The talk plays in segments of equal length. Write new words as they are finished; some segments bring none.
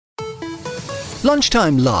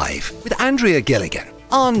Lunchtime Live with Andrea Gilligan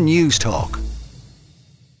on News Talk.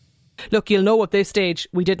 Look, you'll know at this stage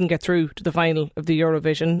we didn't get through to the final of the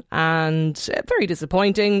Eurovision, and very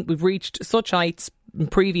disappointing. We've reached such heights in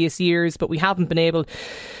previous years, but we haven't been able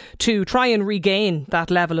to try and regain that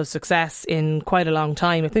level of success in quite a long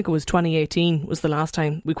time. I think it was 2018 was the last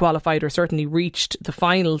time we qualified or certainly reached the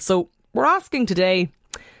final. So we're asking today,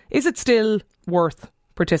 is it still worth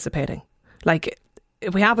participating? Like,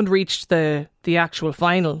 if we haven't reached the actual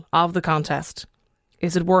final of the contest,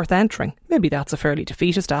 is it worth entering? Maybe that's a fairly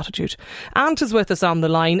defeatist attitude. Ant is with us on the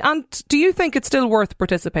line. Ant, do you think it's still worth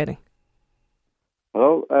participating?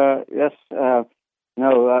 Hello, yes.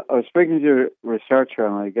 No, I was speaking to your researcher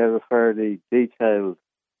and I gave a fairly detailed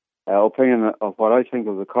opinion of what I think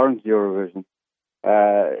of the current Eurovision.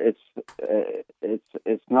 It's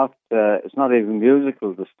not even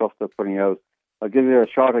musical, the stuff they're putting out. I'll give you a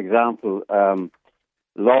short example.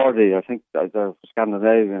 Lordi, I think they're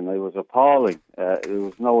Scandinavian. It was appalling. It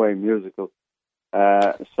was no way musical.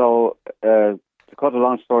 So, to cut a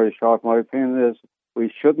long story short, my opinion is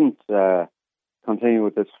we shouldn't continue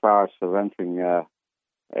with this farce of entering the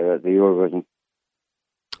Eurovision.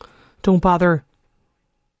 Don't bother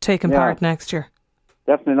taking part next year.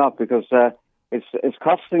 Definitely not, because it's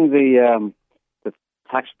costing the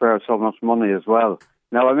taxpayer so much money as well.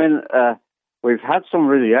 Now, I mean, we've had some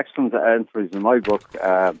really excellent entries in my book,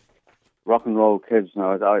 Rock and Roll Kids.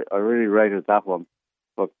 Now, I really rated that one.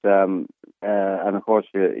 But, and of course,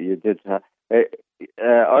 you did.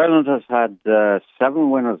 Ireland has had 7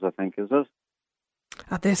 winners, I think, is it?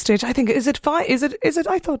 At this stage, I think, is it 5? Is it?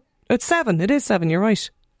 I thought it's 7. It is 7, you're right.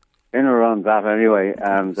 In around that anyway.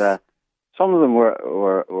 And some of them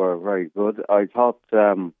were very good. I thought,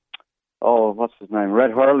 what's his name?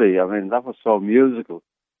 Red Hurley. I mean, that was so musical.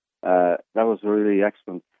 That was really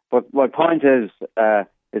excellent. But my point is,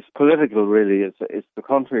 it's political, really. It's the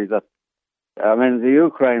country that, I mean, the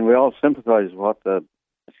Ukraine, we all sympathise with what the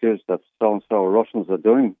so-and-so Russians are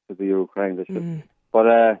doing to the Ukraine. They should.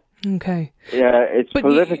 But, okay. Yeah, it's but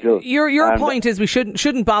political. Your point is we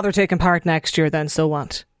shouldn't bother taking part next year then, so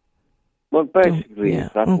what? Well, basically, okay.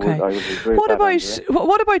 I would agree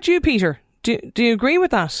what about you, Peter? Do you agree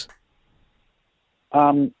with that?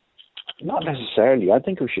 Not necessarily. I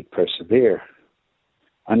think we should persevere.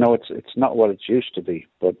 I know it's not what it used to be,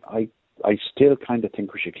 but I still kind of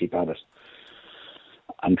think we should keep at it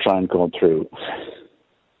and try and go through.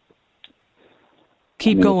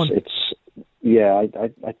 Keep going. I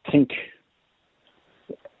think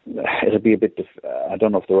it'll be a bit. I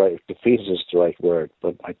don't know if defeat is the right word,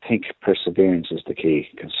 but I think perseverance is the key,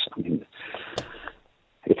 because I mean,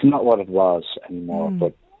 it's not what it was anymore.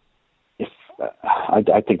 But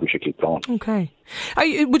I think we should keep going. Okay.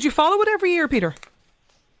 Would you follow it every year, Peter?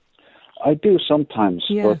 I do sometimes,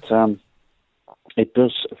 but it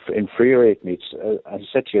does infuriate me. As I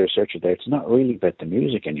said to your researcher there, it's not really about the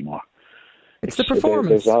music anymore. It's the performance.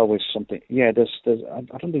 There's always something. Yeah, there's. I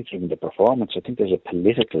don't think it's even the performance. I think there's a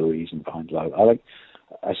political reason behind it.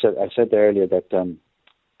 I said earlier that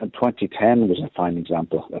 2010 was a fine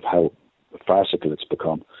example of how farcical it's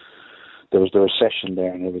become. There was the recession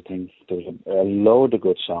there and everything. There was a load of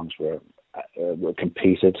good songs were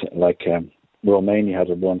competed. Like Romania had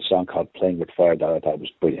one song called "Playing with Fire" that I thought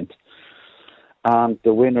was brilliant. And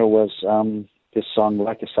the winner was this song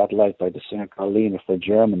 "Like a Satellite" by the singer called Lena for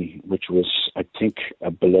Germany, which was, I think, a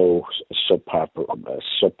below subpar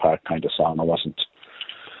kind of song.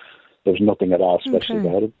 There was nothing at all special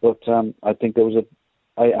about it. But I think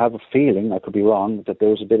I have a feeling, I could be wrong, that there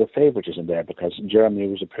was a bit of favouritism there, because Germany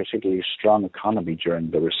was a particularly strong economy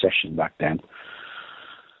during the recession back then.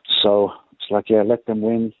 So it's like, let them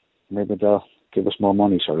win. Maybe they'll give us more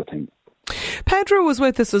money, sort of thing. Pedro was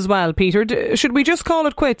with us as well, Peter. Should we just call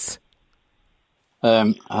it quits?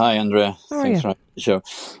 Hi, Andrea. Thanks for the show.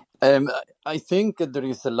 I think that there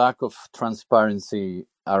is a lack of transparency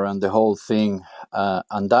around the whole thing,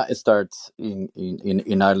 and that starts in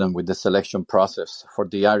Ireland with the selection process for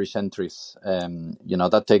the Irish entries.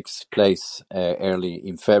 That takes place early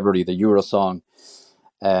in February, the Eurosong,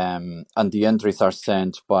 and the entries are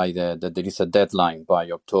sent by there is a deadline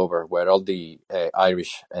by October where all the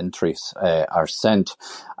Irish entries are sent.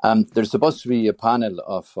 There's supposed to be a panel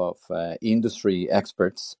of industry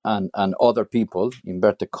experts and other people,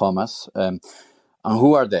 inverted commas, and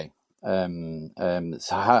who are they? So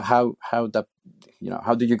how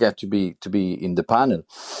do you get to be in the panel?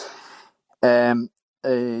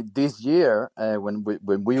 This year, when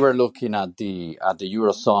we were looking at the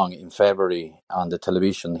Eurosong in February on the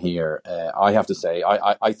television here, I have to say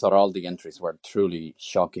I thought all the entries were truly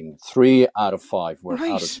shocking. 3 out of 5 were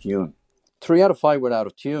out of tune. 3 out of 5 were out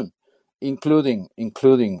of tune. including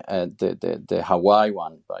the Hawaii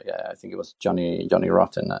one by I think it was Johnny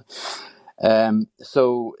Rotten.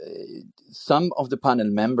 So some of the panel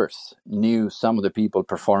members knew some of the people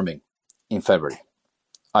performing in February.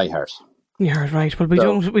 I heard. You're right. Well, we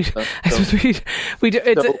don't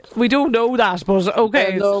know that, but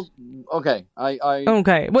okay. No, okay.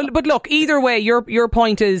 Okay. Well, but look. Either way, your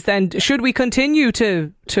point is then: should we continue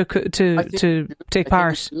to take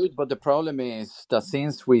part? Good, but the problem is that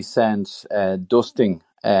since we sent Dustin,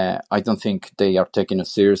 I don't think they are taking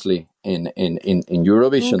us seriously in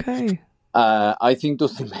Eurovision. Okay. I think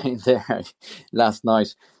Dustin being there last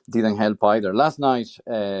night didn't help either. Last night,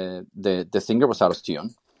 the singer was out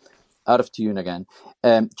of tune again.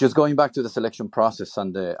 Just going back to the selection process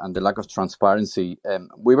and the lack of transparency,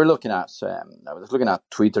 we were looking at. I was looking at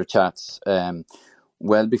Twitter chats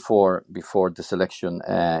well before the selection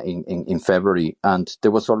in February, and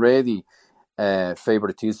there was already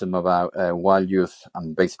favoritism about Wild Youth,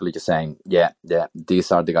 and basically just saying, yeah,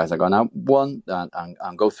 these are the guys that are gonna win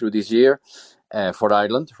and go through this year for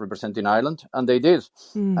Ireland, representing Ireland, and they did.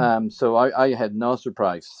 So I had no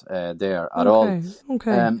surprise there at all.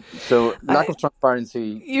 Okay. So lack of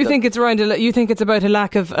transparency. You think it's around? You think it's about a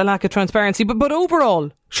lack of transparency? But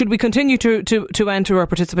overall, should we continue to enter or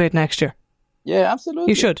participate next year? Yeah,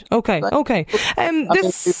 absolutely. You should. Okay.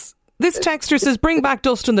 This texter says, bring back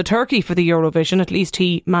Dustin the Turkey for the Eurovision. At least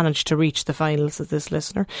he managed to reach the finals, as this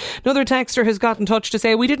listener. Another texter has got in touch to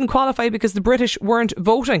say, we didn't qualify because the British weren't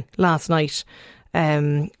voting last night.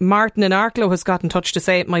 Martin in Arklow has got in touch to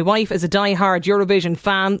say, my wife is a die-hard Eurovision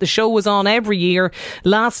fan. The show was on every year.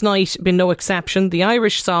 Last night been no exception. The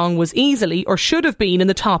Irish song was easily, or should have been, in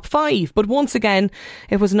the top 5. But once again,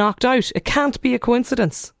 it was knocked out. It can't be a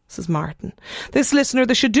coincidence, says Martin. This listener,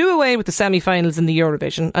 they should do away with the semi-finals in the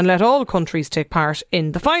Eurovision and let all countries take part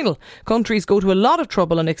in the final. Countries go to a lot of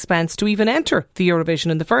trouble and expense to even enter the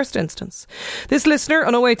Eurovision in the first instance. This listener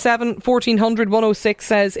on 087 1400 106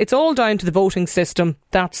 says, it's all down to the voting system.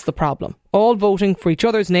 That's the problem. All voting for each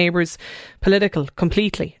other's neighbours, political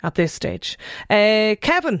completely at this stage.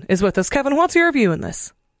 Kevin is with us. Kevin, what's your view on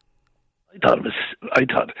this? I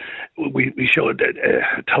thought we showed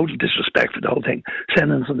total disrespect for the whole thing,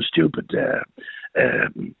 sending some stupid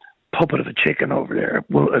puppet of a chicken over there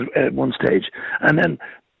at one stage, and then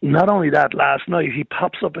not only that, last night he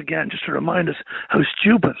pops up again just to remind us how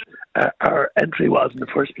stupid our entry was in the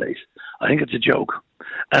first place. I think it's a joke,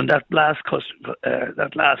 and that last guy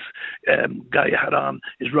you had on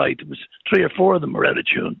is right. It was 3 or 4 of them were out of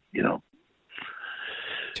tune, you know.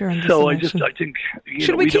 So I think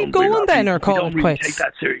should we keep going then, or call it quits? Take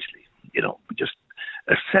that seriously, you know. Just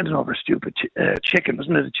sending over stupid chicken,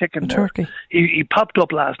 wasn't it? A chicken turkey. He popped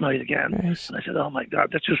up last night again, right. And I said, "Oh my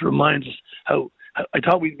God, that just reminds us how I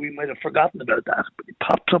thought we might have forgotten about that." But he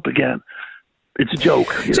popped up again. It's a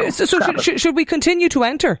joke. You know, so should we continue to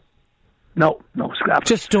enter? No, scrap it.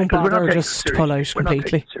 Just don't bother. Just pull out completely. We're not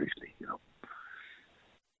taking it seriously.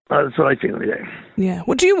 That's what I think anyway. Yeah.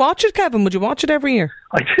 Well, do you watch it, Kevin? Would you watch it every year?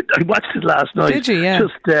 I did. I watched it last night. Did you? Yeah.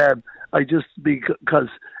 Because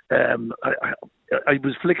I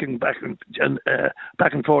was flicking back and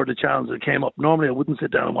forward the channels that came up. Normally, I wouldn't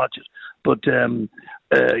sit down and watch it, but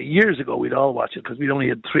years ago we'd all watch it because we'd only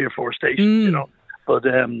had 3 or 4 stations, you know. But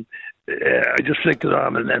I just flicked it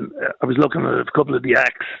on, and then I was looking at a couple of the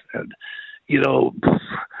acts, and you know.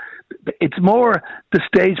 It's more the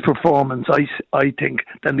stage performance, I think,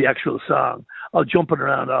 than the actual song. All jumping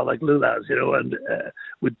around, all like lulas, you know, and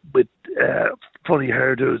with funny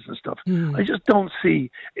hairdos and stuff. I just don't see.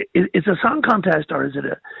 It's a song contest, or is it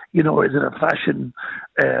a fashion?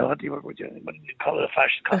 What do you call it? A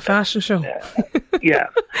fashion contest? A fashion show. Yeah.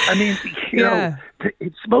 I mean, you know,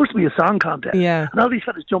 it's supposed to be a song contest. Yeah. And all these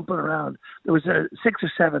fellas jumping around. There was 6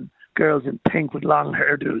 or 7 girls in pink with long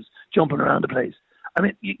hairdos jumping around the place. I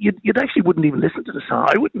mean, you'd actually wouldn't even listen to the song.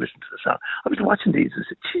 I wouldn't listen to the song. I was watching these and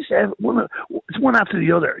said, geez, it's one after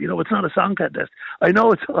the other. You know, it's not a song contest. I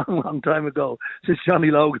know it's a long, long time ago since Johnny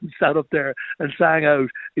Logan sat up there and sang out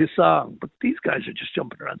his song. But these guys are just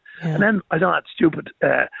jumping around. Yeah. And then I know that stupid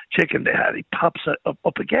chicken they had. He pops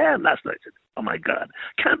up again last night. I said, oh my God,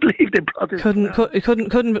 can't believe they brought this.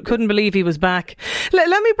 Couldn't believe he was back.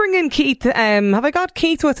 Let me bring in Keith. Have I got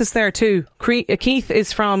Keith with us there too? Keith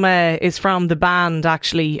is from the band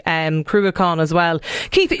actually, Cruachan as well.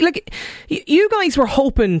 Keith, like you guys were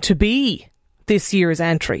hoping to be this year's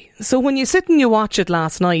entry. So when you sit and you watch it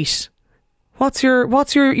last night, what's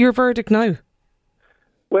your verdict now?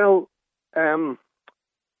 Well, no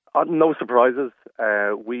surprises.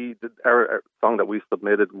 Our song that we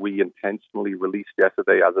submitted, we intentionally released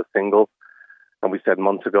yesterday as a single, and we said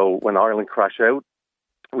months ago when Ireland crash out,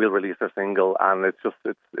 we'll release our single, and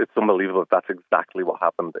it's unbelievable. That's exactly what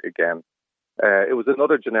happened again. It was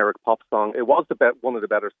another generic pop song. It was one of the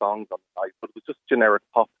better songs on the night, but it was just generic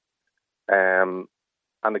pop. And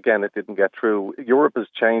again, it didn't get through. Europe has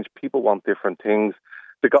changed. People want different things.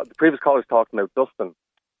 The previous callers talking about Dustin.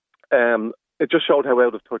 It just showed how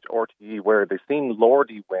out of touch RTE were. They seen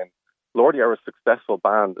Lordi win. Lordi are a successful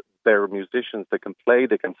band. They're musicians. They can play.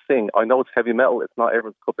 They can sing. I know it's heavy metal. It's not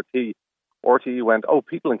everyone's cup of tea. RTE went, oh,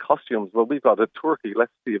 people in costumes. Well, we've got a turkey.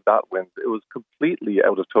 Let's see if that wins. It was completely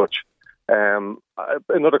out of touch.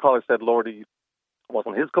 Another caller said Lordi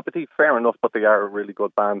wasn't his cup of tea. Fair enough, but they are a really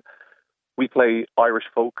good band. We play Irish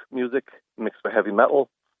folk music mixed with heavy metal.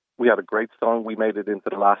 We had a great song. We made it into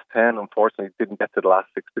the last 10. Unfortunately, didn't get to the last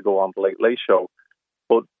 6 to go on the Late Late Show.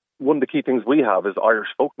 But one of the key things we have is Irish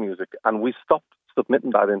folk music, and we stopped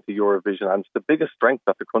submitting that into Eurovision, and it's the biggest strength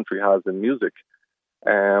that the country has in music.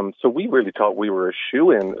 So we really thought we were a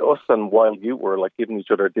shoe-in. Us and Wild Youth were like giving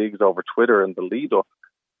each other digs over Twitter in the lead-up.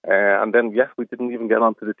 And then, yes, we didn't even get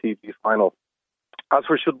onto the TV final. As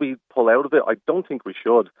for should we pull out of it, I don't think we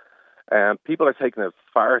should. People are taking it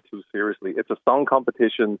far too seriously. It's a song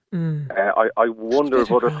competition. I wonder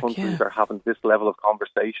if other countries are having this level of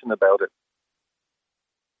conversation about it.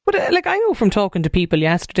 But I know from talking to people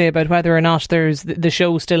yesterday about whether or not the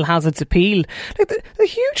show still has its appeal. A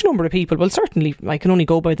huge number of people. Well, certainly I can only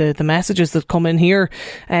go by the messages that come in here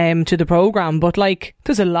to the programme. But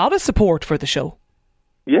there's a lot of support for the show.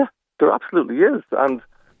 Yeah, there absolutely is, and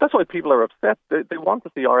that's why people are upset. They want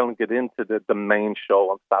to see Ireland get into the main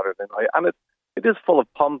show on Saturday night, and it is full of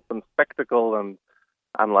pomp and spectacle, and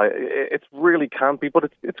it's really campy,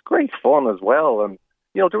 but it's great fun as well. And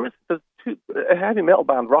there's a heavy metal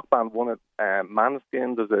band, rock band won it.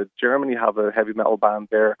 Maneskin, there's Germany have a heavy metal band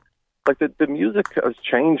there. The music has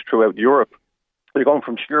changed throughout Europe. You're going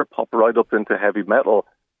from sheer pop right up into heavy metal.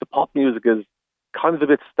 The pop music is kind of a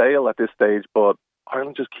bit stale at this stage, but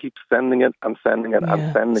Ireland just keeps sending it and sending it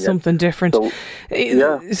and sending it. Something different.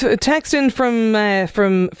 So a text in from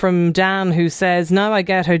Dan, who says, now I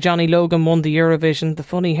get how Johnny Logan won the Eurovision. The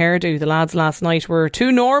funny hairdo, the lads last night were too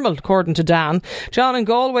normal, according to Dan. John in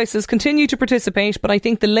Galway says, continue to participate, but I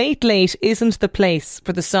think the Late Late isn't the place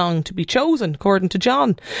for the song to be chosen, according to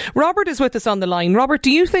John. Robert is with us on the line. Robert,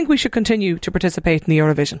 do you think we should continue to participate in the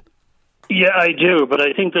Eurovision? Yeah, I do, but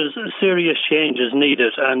I think there's serious changes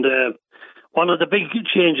needed, and one of the big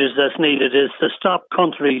changes that's needed is to stop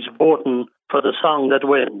countries voting for the song that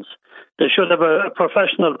wins. They should have a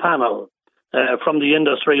professional panel from the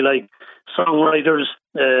industry, like songwriters,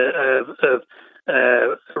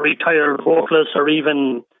 retired vocalists, or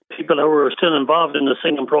even people who are still involved in the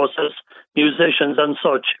singing process, musicians and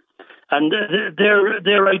such. And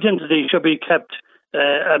their identity should be kept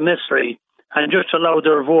a mystery, and just allow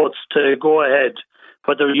their votes to go ahead,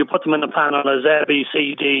 whether you put them in a panel as A, B,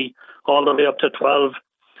 C, D, all the way up to 12,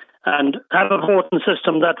 and have a voting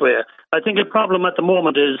system that way. I think a problem at the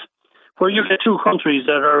moment is where you get two countries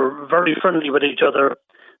that are very friendly with each other,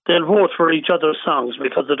 they'll vote for each other's songs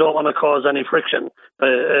because they don't want to cause any friction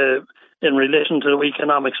in relation to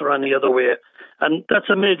economics or any other way. And that's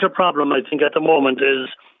a major problem, I think, at the moment, is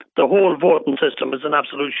the whole voting system is an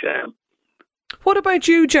absolute shame. What about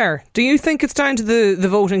you, Ger? Do you think it's down to the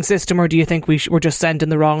voting system, or do you think we're just sending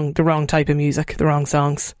the wrong type of music, the wrong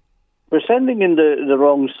songs? We're sending in the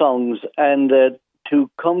wrong songs, and to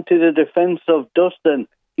come to the defence of Dustin,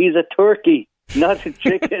 he's a turkey, not a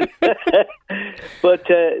chicken. But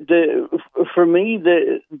for me,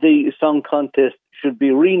 the song contest should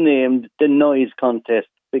be renamed the Noise Contest,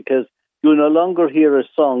 because you'll no longer hear a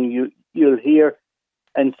song, you'll hear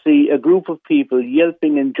and see a group of people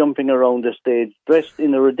yelping and jumping around the stage, dressed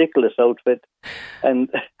in a ridiculous outfit, and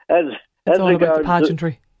as all regards about the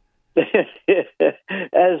pageantry.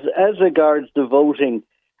 As regards the voting,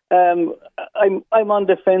 I'm on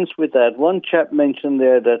the fence with that. One chap mentioned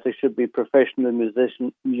there that there should be professional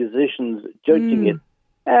musicians judging it.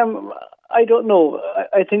 I don't know.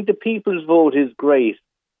 I think the people's vote is great,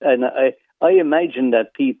 and I imagine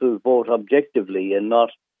that people vote objectively and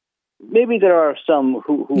not. Maybe there are some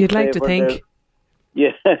who you'd like to think.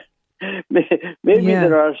 Maybe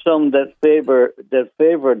there are some that favour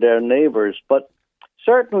their neighbours, but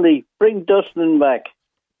certainly bring Dustin back.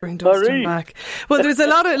 Bring Dustin back. Well, there's a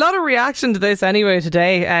lot of reaction to this anyway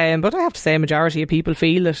today, but I have to say a majority of people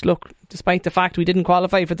feel that, look, despite the fact we didn't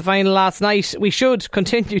qualify for the final last night, we should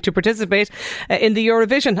continue to participate in the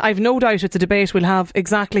Eurovision. I've no doubt it's a debate we'll have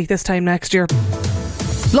exactly this time next year.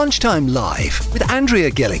 Lunchtime Live with Andrea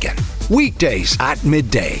Gilligan. Weekdays at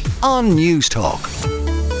midday on News Talk.